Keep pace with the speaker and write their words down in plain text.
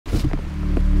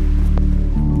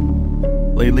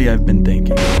Lately I've been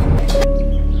thinking.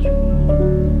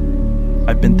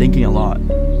 I've been thinking a lot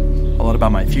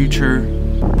about my future,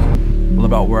 a lot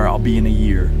about where I'll be in a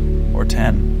year or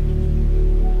 10.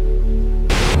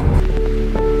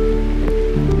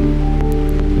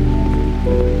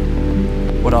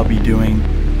 What I'll be doing,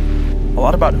 a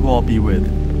lot about who I'll be with.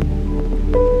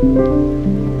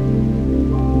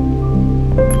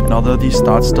 And although these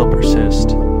thoughts still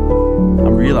persist,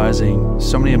 I'm realizing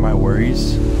so many of my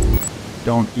worries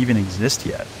don't even exist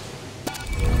yet.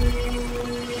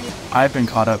 I've been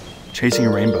caught up chasing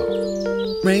a rainbow.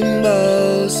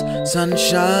 Rainbows,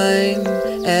 sunshine,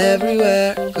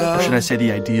 everywhere I go. Or should I say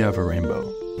the idea of a rainbow?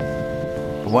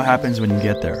 But what happens when you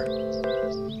get there?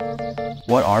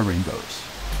 What are rainbows?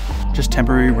 Just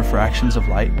temporary refractions of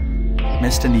light?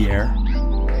 Mist in the air?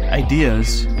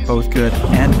 Ideas, both good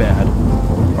and bad,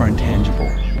 are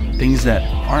intangible. Things that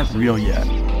aren't real yet.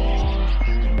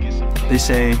 They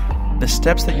say, the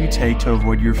steps that you take to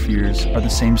avoid your fears are the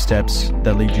same steps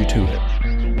that lead you to it.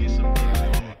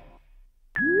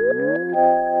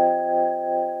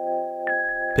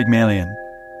 Pygmalion.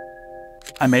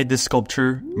 I made this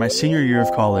sculpture my senior year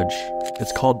of college.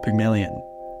 It's called Pygmalion,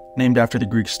 named after the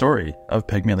Greek story of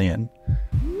Pygmalion,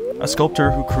 a sculptor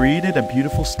who created a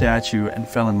beautiful statue and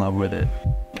fell in love with it,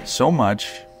 so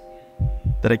much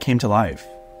that it came to life.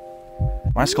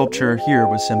 My sculpture here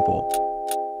was simple.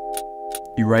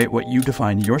 You write what you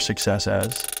define your success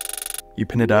as, you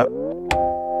pin it up,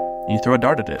 and you throw a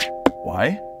dart at it.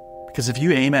 Why? Because if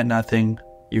you aim at nothing,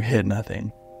 you hit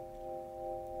nothing.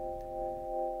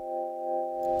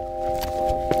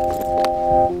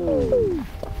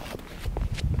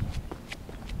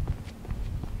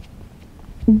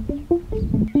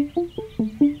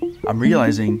 I'm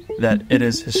realizing that it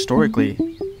is historically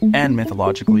and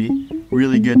mythologically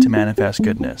really good to manifest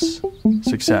goodness,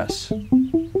 success.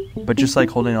 But just like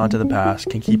holding on to the past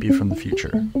can keep you from the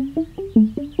future,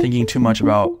 thinking too much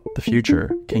about the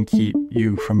future can keep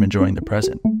you from enjoying the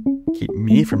present, keep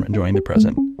me from enjoying the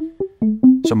present.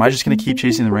 So am I just going to keep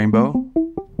chasing the rainbow?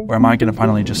 Or am I going to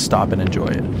finally just stop and enjoy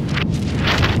it?